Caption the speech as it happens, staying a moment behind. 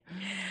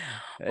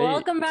Hey,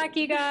 Welcome back,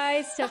 you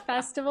guys, to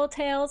Festival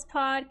Tales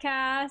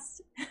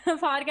Podcast, a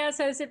podcast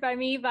hosted by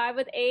me, Vibe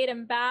with Aid,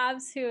 and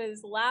Babs, who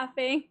is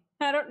laughing.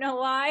 I don't know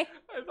why.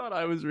 I thought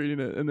I was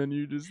reading it, and then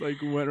you just like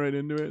went right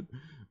into it.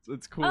 So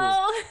it's cool.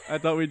 Oh, I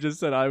thought we just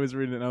said I was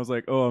reading it, and I was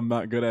like, oh, I'm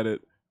not good at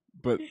it.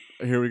 But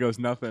here we goes,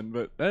 nothing.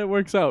 But it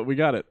works out. We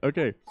got it.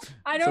 Okay.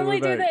 I So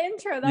normally we're do back. the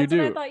intro. You That's what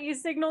I do. thought you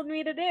signaled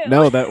me to do.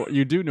 No, that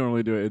you do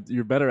normally do it.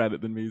 You're better at it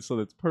than me, so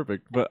that's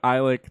perfect. But I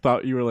like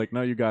thought you were like,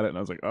 no, you got it, and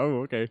I was like,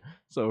 oh, okay.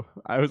 So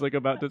I was like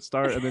about to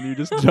start, and then you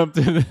just jumped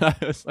in, and I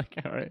was like,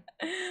 all right.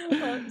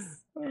 Whoops.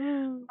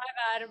 My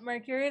bad.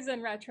 Mercury's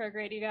in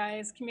retrograde, you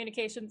guys.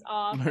 Communication's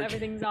off.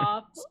 Everything's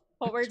off.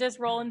 But we're just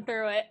rolling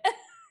through it.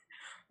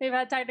 We've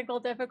had technical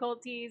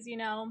difficulties,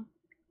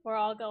 we're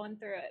all going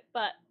through it.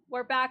 But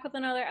we're back with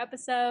another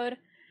episode.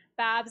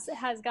 Babs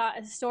has got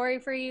a story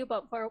for you,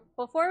 but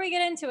before we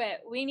get into it,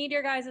 we need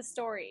your guys'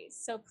 stories.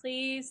 So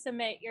please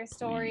submit your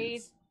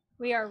stories.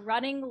 We are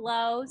running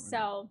low,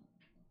 so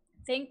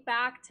think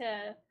back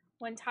to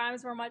when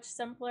times were much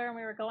simpler and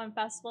we were going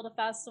festival to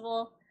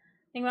festival.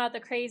 Think about the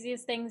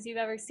craziest things you've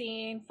ever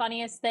seen,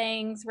 funniest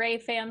things,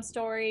 rave fam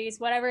stories,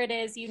 whatever it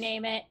is, you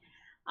name it.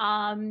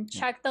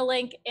 Check the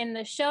link in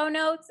the show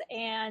notes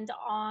and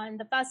on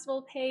the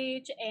festival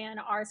page and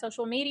our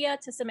social media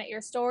to submit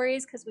your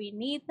stories because we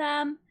need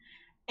them.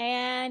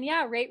 And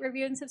yeah, rate,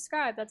 review, and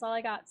subscribe. That's all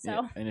I got.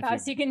 So,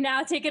 Babs, you can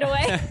now take it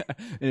away.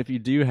 And if you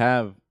do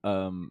have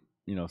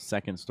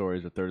second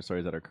stories or third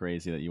stories that are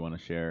crazy that you want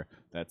to share,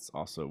 that's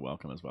also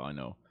welcome as well. I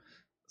know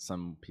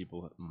some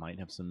people might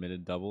have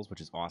submitted doubles,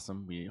 which is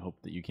awesome. We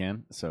hope that you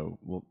can. So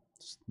we'll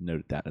just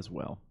note that as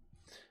well.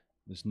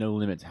 There's no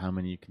limit to how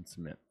many you can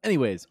submit.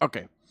 Anyways,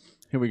 okay,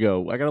 here we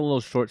go. I got a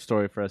little short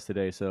story for us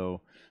today,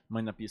 so it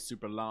might not be a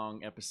super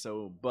long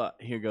episode, but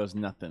here goes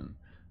nothing.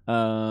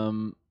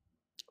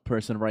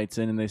 Person writes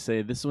in and they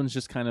say, this one's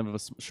just kind of a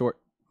short,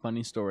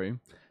 funny story.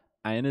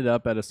 I ended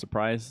up at a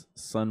surprise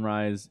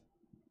sunrise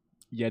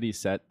Yeti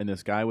set, and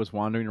this guy was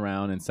wandering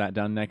around and sat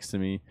down next to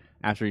me.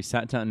 After he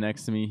sat down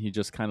next to me, he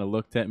just kind of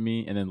looked at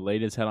me and then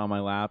laid his head on my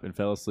lap and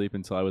fell asleep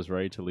until I was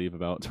ready to leave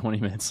about 20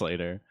 minutes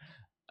later.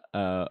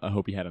 I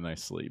hope he had a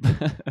nice sleep.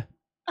 And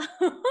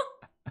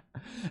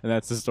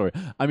that's the story.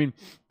 I mean,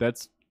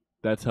 that's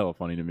hella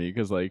funny to me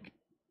because like,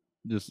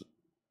 just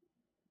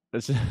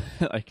it's just,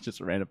 like just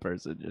a random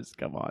person just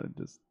come on and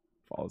just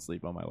fall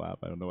asleep on my lap.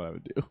 I don't know what I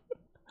would do.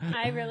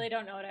 I really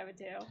don't know what I would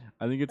do.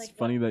 I think it's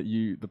funny that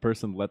the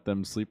person let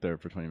them sleep there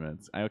for 20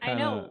 minutes. I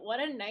know, what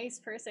a nice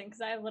person,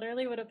 because I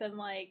literally would have been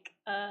like,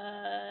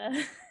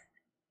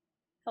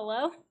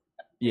 hello?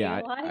 Yeah,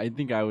 I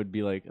think I would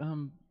be like,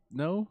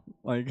 no,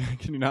 like,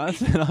 can you not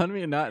sit on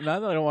me? And not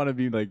that I don't want to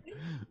be like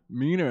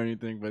mean or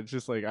anything, but it's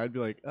just like I'd be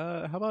like,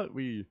 how about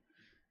we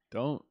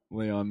don't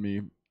lay on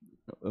me?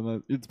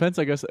 It depends,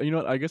 I guess. You know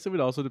what? I guess it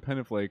would also depend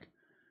if like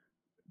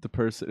the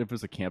person, if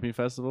it's a camping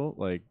festival,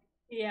 like,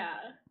 yeah,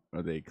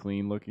 are they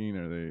clean looking?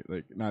 Are they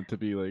like not to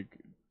be like?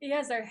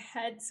 Yeah, is their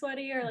head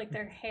sweaty or like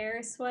their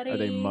hair sweaty? Are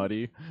they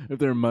muddy? If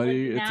they're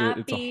muddy, like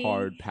it's a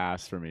hard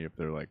pass for me. If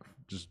they're like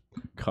just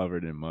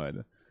covered in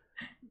mud,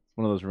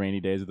 one of those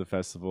rainy days at the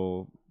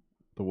festival.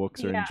 The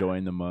Wooks are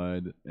enjoying the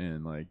mud,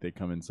 and like they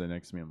come and sit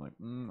next to me. I'm like,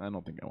 I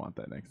don't think I want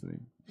that next to me.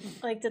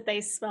 Like, did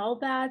they smell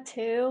bad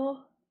too?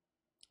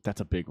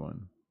 That's a big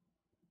one.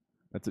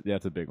 That's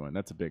a big one.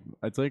 That's a big.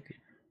 It's like,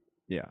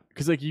 yeah,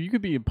 because like you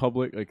could be in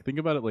public. Like think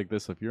about it like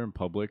this: if you're in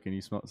public and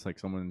you smell like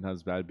someone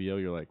has bad BO,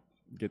 you're like,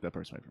 get that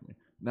person away from me.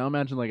 Now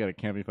imagine like at a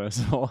camping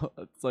festival,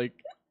 it's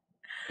like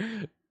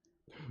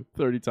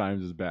 30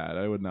 times as bad.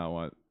 I would not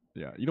want.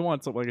 Yeah, you don't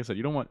want like I said,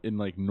 you don't want in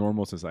like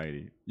normal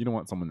society. You don't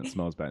want someone that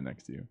smells bad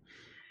next to you.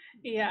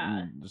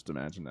 Yeah. Just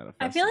imagine that.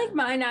 I feel like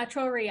my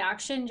natural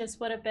reaction just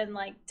would have been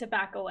like to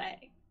back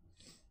away.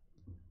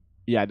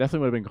 Yeah, I definitely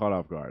would have been caught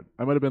off guard.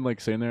 I might have been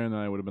like sitting there, and then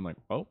I would have been like,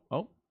 "Oh,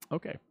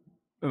 okay,"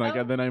 and like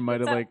then I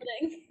might have like,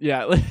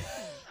 yeah, like,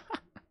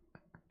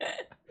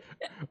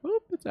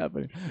 what's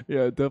happening?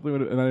 Yeah, definitely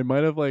would have, and I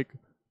might have like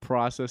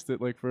processed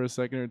it like for a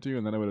second or two,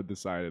 and then I would have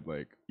decided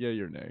like, yeah,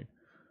 you're nay.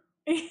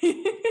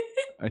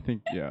 I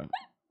think yeah,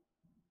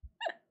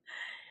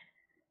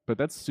 but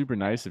that's super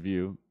nice of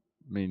you.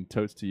 I mean,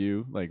 toast to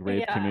you, like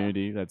rave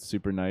community. That's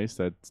super nice.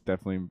 That's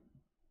definitely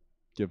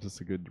gives us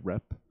a good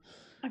rep.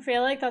 I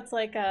feel like that's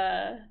like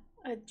a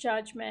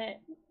judgment,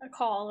 a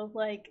call of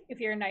like if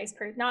you're a nice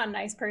person, not a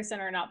nice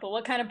person or not, but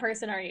what kind of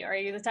person are you? Are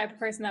you the type of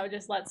person that would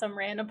just let some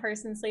random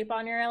person sleep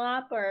on your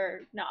lap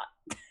or not?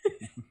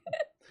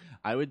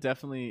 I would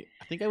definitely,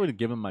 I think I would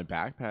give them my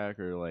backpack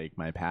or like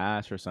my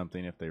pass or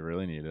something if they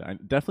really needed it. I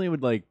definitely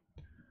would like,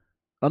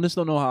 I just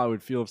don't know how I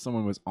would feel if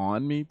someone was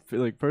on me,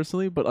 like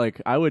personally, but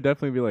like I would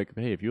definitely be like,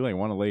 hey, if you like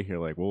want to lay here,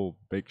 like we'll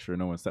make sure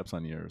no one steps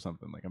on you or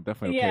something. Like I'm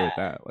definitely okay with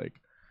that.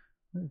 Like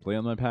lay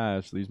on my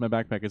pass, use my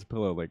backpack as a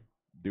pillow, like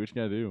do what you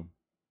gotta do.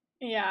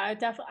 Yeah,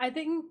 definitely. I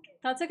think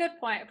that's a good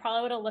point. I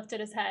probably would have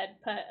lifted his head,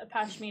 put a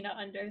pashmina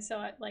under,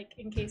 so like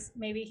in case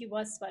maybe he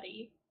was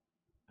sweaty.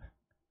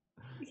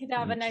 You could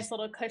have a nice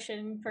little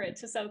cushion for it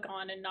to soak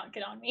on and not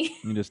get on me.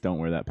 You just don't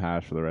wear that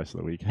patch for the rest of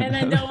the weekend.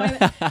 And then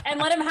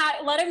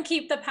let him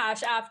keep the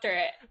patch after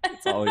it.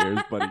 It's all yours,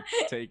 buddy.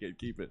 Take it,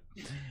 keep it.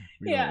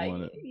 We yeah, don't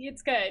want it.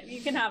 It's good.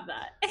 You can have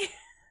that.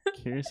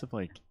 Curious if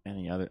like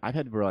any other. I've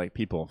had where like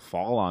people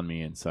fall on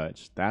me and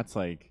such. That's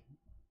like,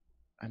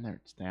 I've never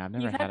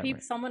You've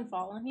had someone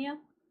fall on you.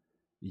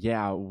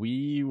 Yeah,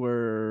 we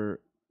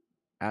were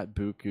at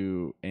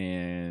Buku,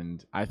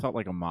 and I thought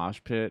like a mosh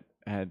pit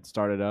had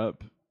started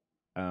up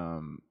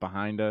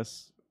behind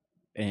us,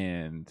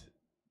 and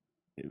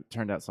it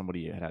turned out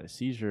somebody had a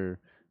seizure,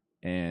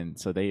 and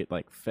so they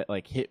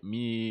like hit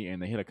me,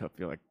 and they hit a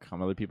couple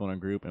other people in a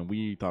group, and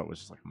we thought it was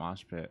just like a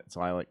mosh pit.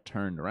 So I like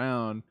turned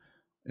around,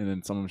 and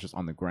then someone was just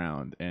on the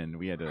ground, and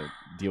we had to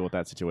deal with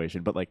that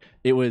situation. But like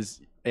it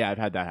was, yeah, I've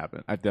had that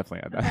happen. I've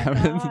definitely had that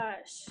happen.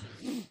 Gosh.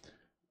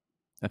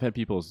 I've had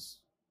people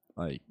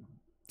like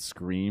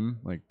scream,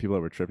 like people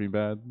that were tripping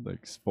bad,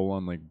 like full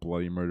on like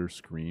bloody murder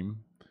scream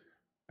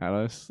at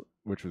us,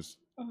 which was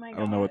I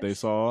don't know what they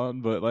saw,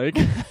 but like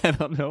I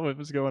don't know what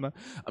was going on.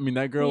 I mean,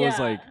 that girl was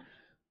like,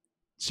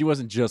 she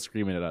wasn't just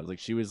screaming at us, like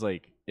she was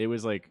like, it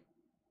was like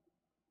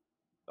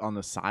on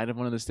the side of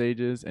one of the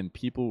stages, and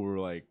people were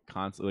like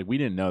constantly, like we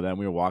didn't know that, and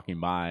we were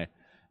walking by,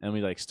 and we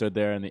like stood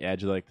there on the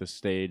edge of like the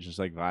stage, just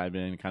like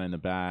vibing, kind of in the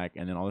back,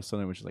 and then all of a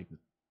sudden it was just like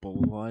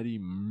bloody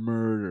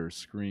murder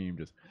scream,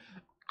 just.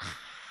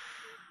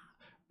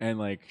 And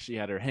like she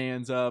had her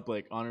hands up,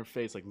 like on her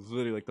face, like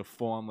literally like the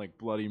full on like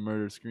bloody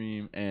murder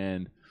scream,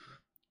 and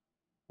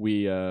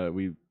we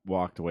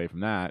walked away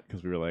from that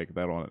because we were like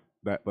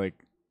that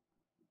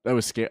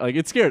was scary. Like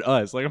it scared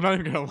us. Like I'm not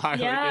even gonna lie.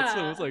 Yeah. Like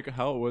it was like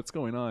what's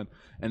going on?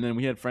 And then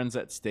we had friends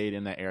that stayed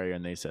in that area,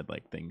 and they said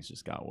like things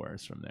just got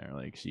worse from there.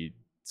 Like she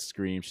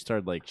screamed, she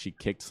started like she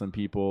kicked some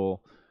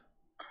people,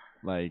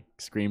 like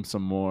screamed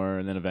some more,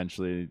 and then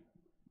eventually,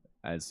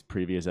 as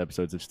previous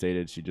episodes have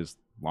stated, she just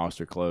lost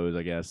her clothes,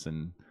 I guess,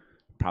 and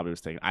probably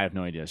was taken. I have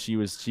no idea. She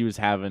was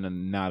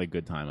having not a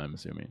good time, I'm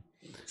assuming.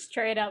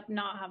 Straight up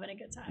not having a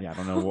good time. Yeah, I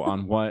don't know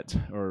on what,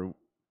 or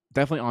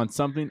definitely on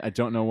something. I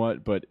don't know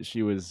what, but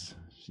she was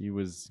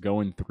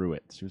going through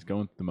it. She was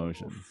going through the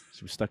motions.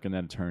 She was stuck in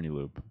that eternity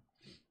loop.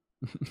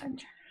 I'm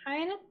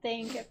trying to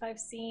think if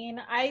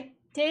I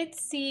did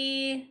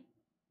see,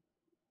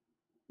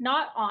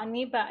 not on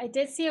me, but I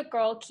did see a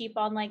girl keep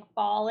on like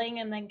falling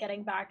and then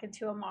getting back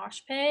into a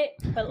mosh pit.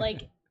 But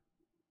like,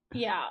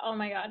 yeah, oh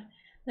my God.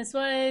 This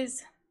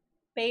was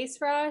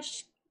Base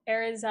Rush,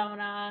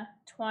 Arizona,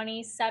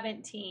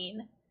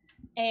 2017.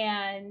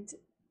 And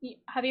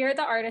have you heard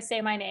the artist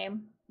Say My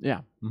Name?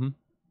 Yeah. Mm-hmm.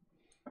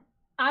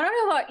 I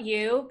don't know about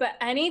you, but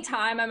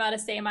anytime I'm at a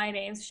Say My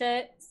Name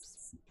set,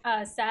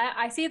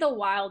 I see the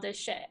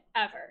wildest shit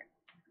ever.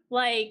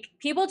 Like,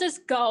 people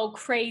just go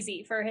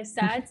crazy for his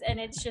sets, and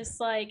it's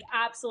just like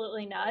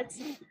absolutely nuts.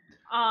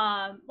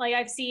 Like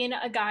I've seen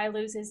a guy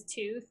lose his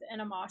tooth in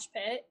a mosh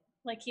pit.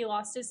 Like he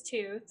lost his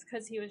tooth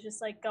because he was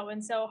just like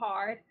going so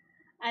hard.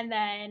 And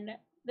then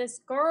this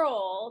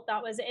girl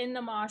that was in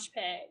the mosh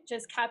pit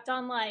just kept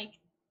on like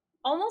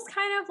almost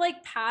kind of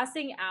like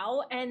passing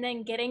out and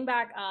then getting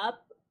back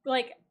up.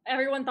 Like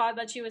everyone thought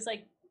that she was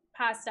like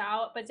passed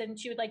out, but then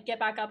she would like get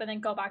back up and then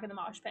go back in the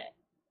mosh pit.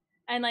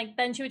 And like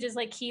then she would just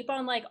like keep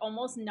on like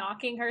almost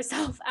knocking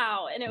herself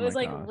out, and it was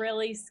like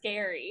really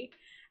scary.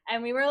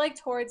 And we were like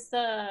towards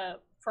the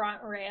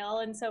front rail,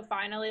 and so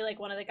finally like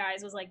one of the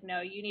guys was like,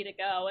 no, you need to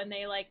go, and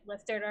they like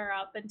lifted her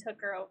up and took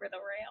her over the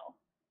rail.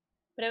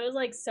 But it was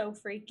like so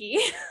freaky.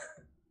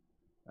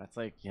 That's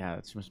like, yeah,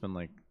 she must have been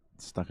like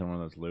stuck in one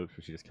of those loops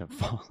where she just kept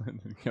falling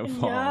and kept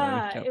falling.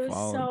 Yeah, it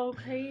was so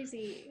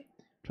crazy.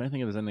 I'm trying to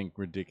think if there's anything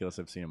ridiculous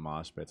I've seen in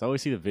mosh pits. I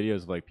always see the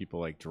videos of like people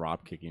like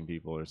drop kicking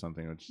people or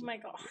something. Which oh my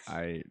gosh.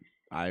 I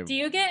do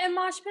you get in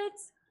mosh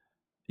pits?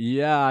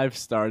 Yeah, I've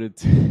started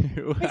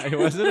to.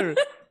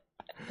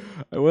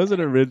 I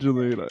wasn't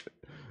originally,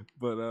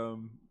 but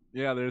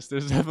yeah. There's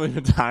definitely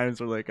been times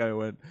where like I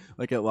went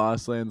like at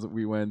Lost Lands.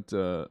 We went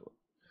to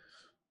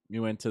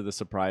the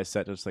surprise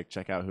set to just like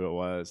check out who it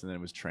was, and then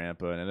it was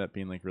Trampa, and it ended up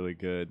being like really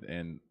good.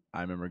 And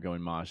I remember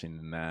going moshing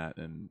in that,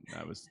 and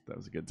that was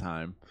a good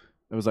time.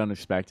 It was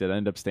unexpected. I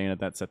ended up staying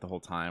at that set the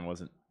whole time.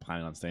 Wasn't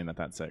planning on staying at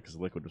that set because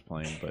Liquid was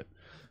playing, but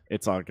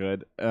it's all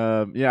good.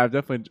 Yeah, I've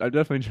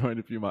definitely joined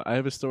a few. I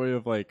have a story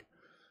of like,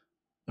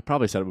 I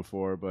probably said it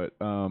before, but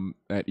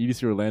at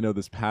EDC Orlando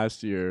this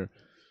past year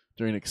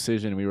during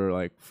Excision, we were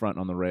like front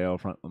on the rail,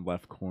 front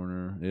left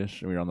corner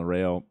ish, and we were on the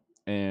rail,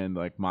 and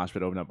like mosh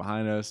pit opened up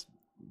behind us,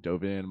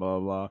 dove in, blah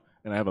blah blah,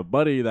 and I have a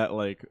buddy that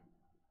like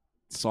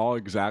saw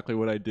exactly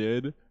what I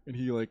did, and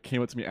he like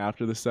came up to me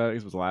after the set.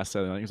 It was the last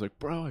set, and he was like,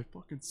 "Bro, I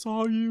fucking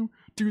saw you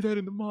do that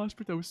in the mosh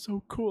pit. That was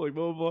so cool." Like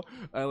blah blah blah.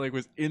 I like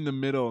was in the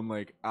middle, and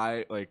like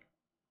I like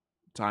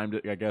timed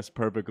it, I guess,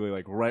 perfectly.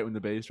 Like right when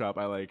the bass drop,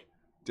 I like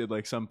did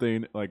like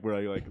something like where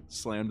I like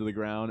slammed to the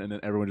ground, and then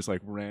everyone just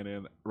like ran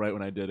in right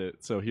when I did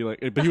it. So he like,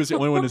 but he was the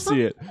only one to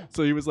see it.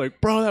 So he was like,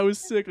 "Bro, that was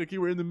sick! Like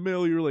you were in the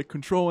middle, you were like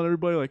controlling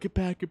everybody, like get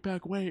back,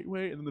 wait."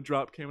 And then the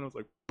drop came, and I was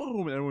like,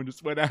 "Boom!" And everyone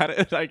just went at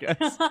it. I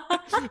guess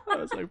I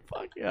was like,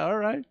 "Fuck yeah, all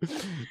right."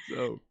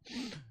 So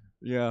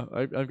yeah,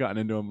 I've gotten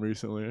into them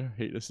recently. I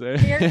hate to say,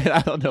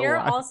 I don't know You're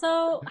why.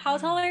 also, how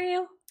tall are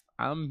you?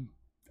 I'm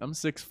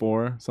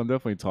 6'4", so I'm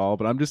definitely tall,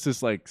 but I'm just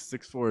this like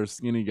 6'4"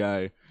 skinny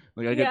guy.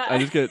 Like I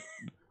just get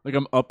like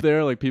I'm up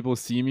there, like people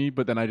see me,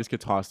 but then I just get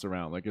tossed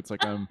around. Like it's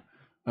like I'm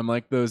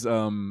like those like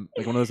one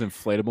of those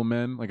inflatable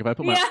men. Like if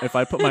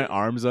I put my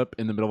arms up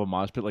in the middle of a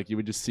mosh pit, like you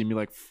would just see me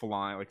like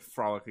flying, like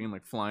frolicking,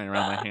 like flying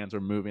around. My hands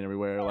are moving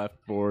everywhere, left,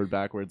 forward,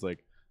 backwards.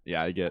 Like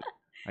yeah, I get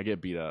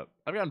beat up.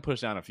 I've gotten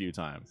pushed down a few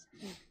times.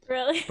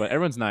 Really? But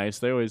everyone's nice.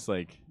 They always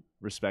like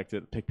respect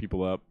it, pick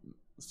people up,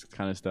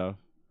 kind of stuff.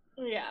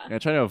 Yeah. I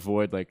try to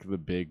avoid like the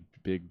big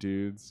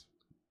dudes.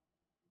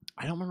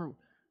 I don't remember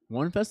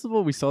one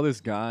festival we saw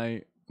this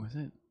guy. Was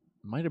it?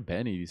 Might have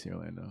been EDC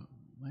Orlando.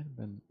 Might have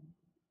been.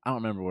 I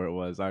don't remember where it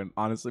was. I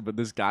honestly, but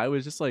this guy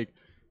was just like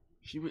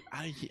he was.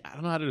 I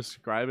don't know how to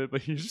describe it,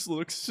 but he just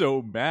looked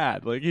so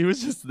mad. Like he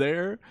was just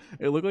there.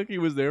 It looked like he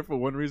was there for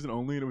one reason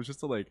only, and it was just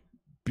to like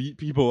beat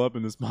people up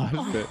in this mosh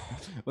pit.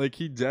 Like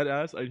he dead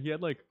ass. He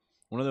had like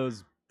one of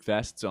those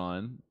vests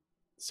on,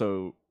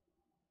 so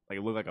like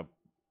it looked like a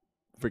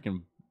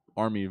freaking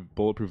army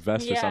bulletproof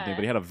vest or something,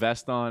 but he had a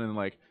vest on and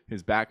like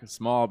his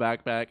small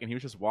backpack, and he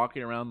was just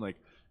walking around like,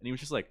 and he was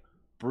just like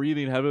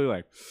breathing heavily,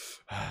 like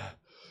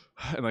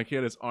and like he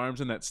had his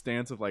arms in that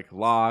stance of like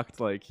locked,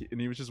 like,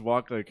 and he was just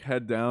walking like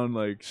head down,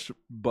 like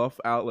buff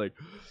out, like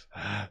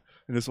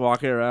and just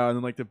walking around,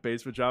 and like the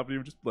bass would drop and he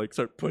would just like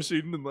start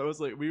pushing, and I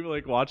was like, we were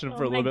like watching him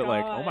for a little bit,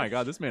 like, oh my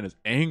god, this man is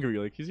angry,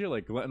 like he's here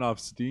like letting off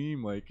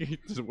steam, like he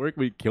just work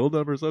we killed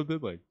him or something,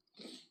 like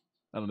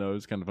I don't know. It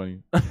was kind of funny.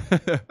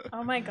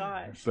 Oh my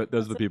gosh. But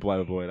those are the people I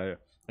avoid.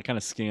 I kind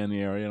of scan the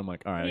area, and I'm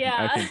like, all right,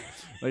 I can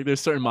like there's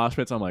certain mosh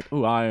pits I'm like,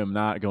 oh, I am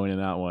not going in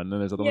that one. And then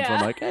there's other ones where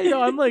I'm like, hey,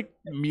 yo, I'm like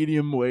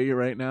medium weight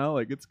right now.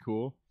 Like it's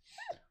cool.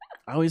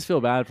 I always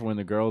feel bad for when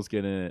the girls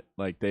get in it.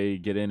 Like they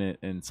get in it,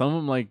 and some of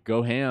them like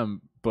go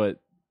ham,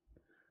 but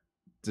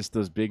just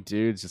those big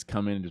dudes just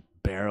come in and just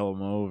barrel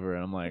them over,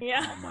 and I'm like,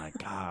 oh my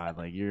god,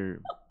 like you're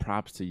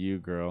props to you,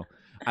 girl.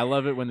 I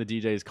love it when the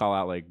DJs call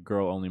out like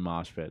girl only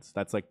mosh pits.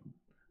 That's like,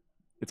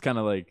 it's kind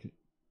of like,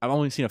 I've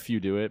only seen a few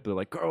do it, but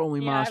like girl only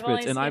mosh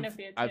pits, and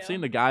I've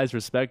seen the guys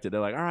respect it. They're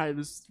like, all right,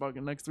 this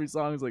fucking next 3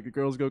 songs, like the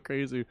girls go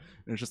crazy, and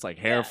it's just like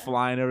hair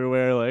flying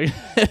everywhere. Like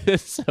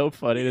it's so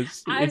funny to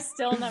see. I've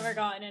still never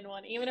gotten in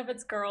one, even if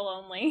it's girl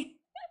only.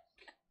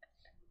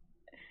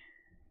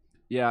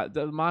 Yeah,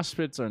 the mosh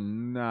pits are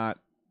not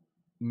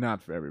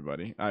for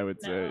everybody. I would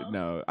say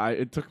no.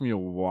 It took me a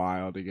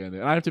while to get in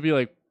there, and I have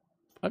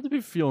to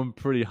be feeling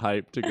pretty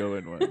hyped to go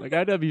in one. Like I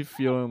had to be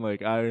feeling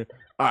like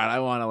all right, I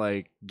want to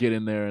like get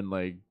in there and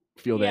like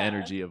feel the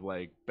energy of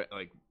like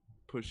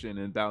pushing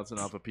and bouncing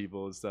off of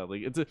people and stuff.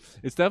 Like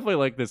it's definitely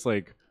like this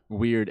like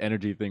weird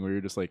energy thing where you're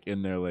just like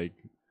in there, like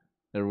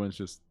everyone's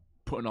just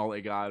putting all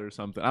they got or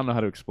something. I don't know how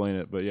to explain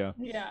it, but yeah.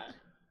 Yeah.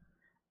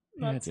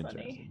 That's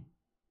interesting.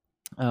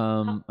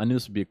 I knew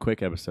this would be a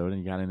quick episode,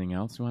 and you got anything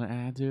else you want to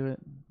add to it?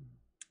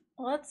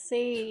 Let's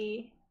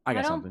see. I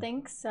don't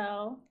think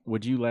so.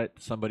 Would you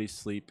let somebody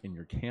sleep in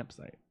your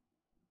campsite?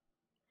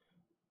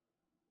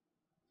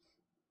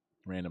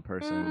 Random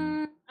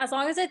person. As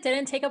long as it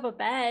didn't take up a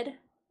bed.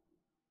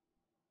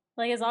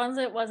 Like as long as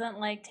it wasn't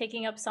like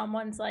taking up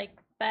someone's like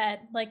bed.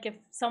 Like if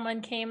someone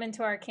came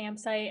into our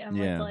campsite and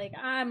was like,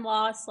 I'm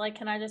lost, like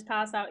can I just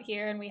pass out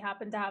here, and we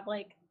happen to have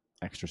like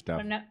extra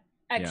stuff.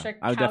 Extra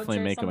I would couch definitely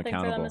or make them something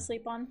accountable. for them to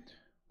sleep on.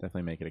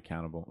 Definitely make it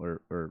accountable,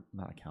 or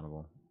not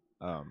accountable.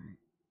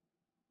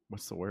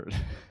 What's the word?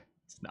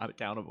 It's not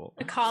accountable.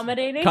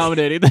 Accommodating.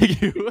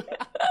 Thank you.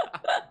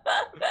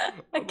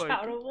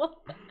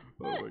 Accountable.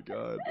 Oh my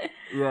god.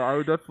 Yeah, I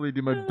would definitely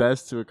do my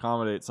best to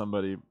accommodate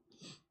somebody,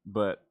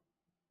 but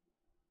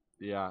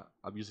yeah,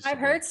 I'm usually. I've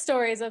heard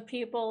stories of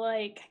people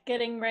like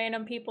getting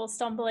random people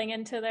stumbling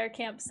into their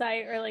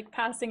campsite or like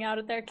passing out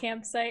at their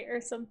campsite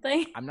or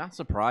something. I'm not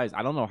surprised.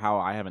 I don't know how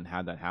I haven't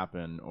had that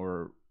happen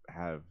or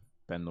have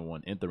been the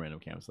one at the random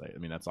campsite. I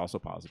mean, that's also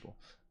possible.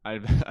 I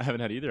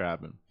haven't had either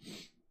happen.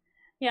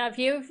 Yeah, if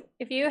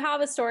you have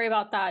a story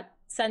about that,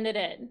 send it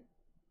in,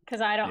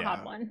 because I don't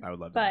have one. I would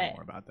love to know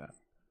more about that,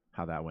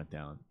 how that went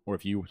down, or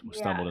if you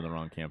stumbled in the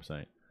wrong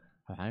campsite.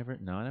 Have I ever?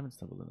 No, I haven't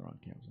stumbled in the wrong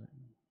campsite.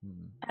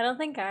 I don't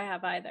think I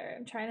have either.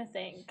 I'm trying to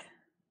think.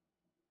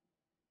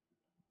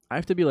 I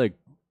have to be like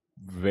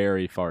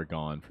very far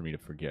gone for me to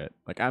forget.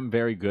 Like I'm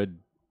very good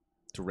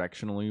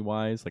directionally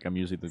wise. Like I'm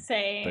usually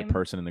the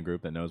person in the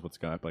group that knows what's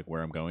going, like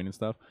where I'm going and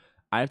stuff.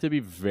 I have to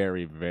be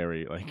very,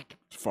 very like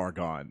far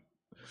gone,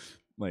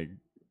 like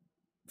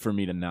for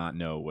me to not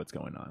know what's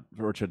going on,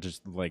 or to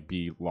just like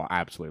be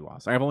absolutely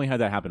lost. I've only had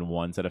that happen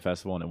once at a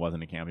festival, and it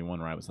wasn't a camping one,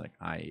 where I was like,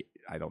 I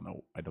don't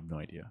know, I have no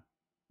idea.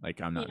 Like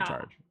I'm not in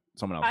charge.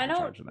 Someone else is in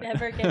charge of that. I don't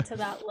ever get to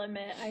that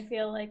limit. I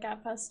feel like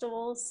at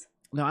festivals.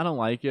 No, I don't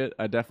like it.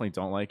 I definitely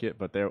don't like it.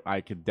 But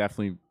I could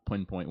definitely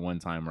pinpoint one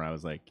time where I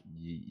was like,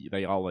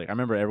 they all like. I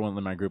remember everyone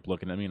in my group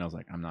looking at me, and I was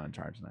like, I'm not in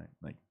charge tonight.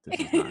 Like this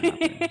is not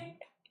happening.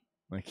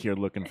 Like you're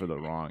looking for the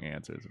wrong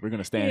answers. We're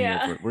gonna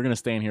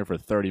stand here for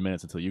 30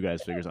 minutes until you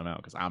guys figure something out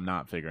because I'm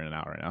not figuring it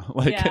out right now.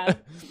 Like,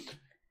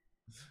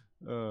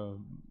 Yeah.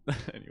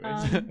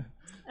 anyways.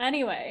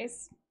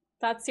 Anyways,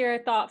 that's your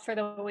thought for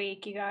the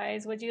week, you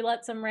guys. Would you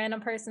let some random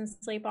person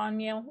sleep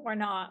on you or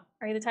not?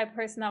 Are you the type of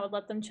person that would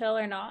let them chill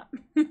or not?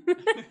 I'd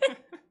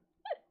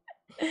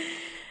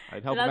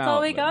help That's them out,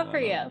 all we but got for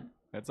no. you.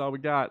 That's all we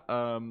got.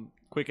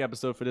 Quick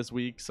episode for this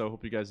week. So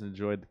hope you guys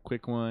enjoyed the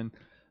quick one.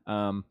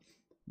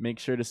 Make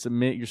sure to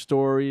submit your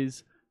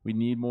stories. We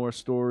need more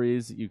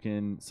stories. You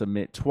can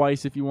submit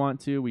twice if you want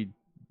to. We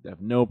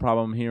have no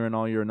problem hearing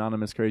all your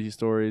anonymous crazy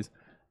stories.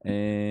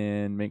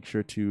 And make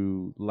sure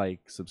to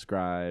like,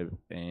 subscribe,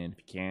 and if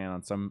you can,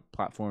 on some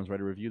platforms, write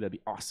a review. That'd be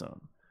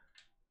awesome.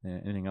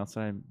 Anything else?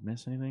 Did I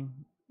miss anything?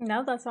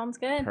 No, that sounds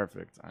good.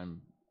 Perfect.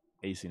 I'm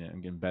acing it. I'm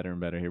getting better and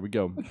better. Here we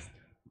go.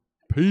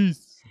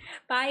 Peace.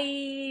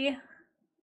 Bye.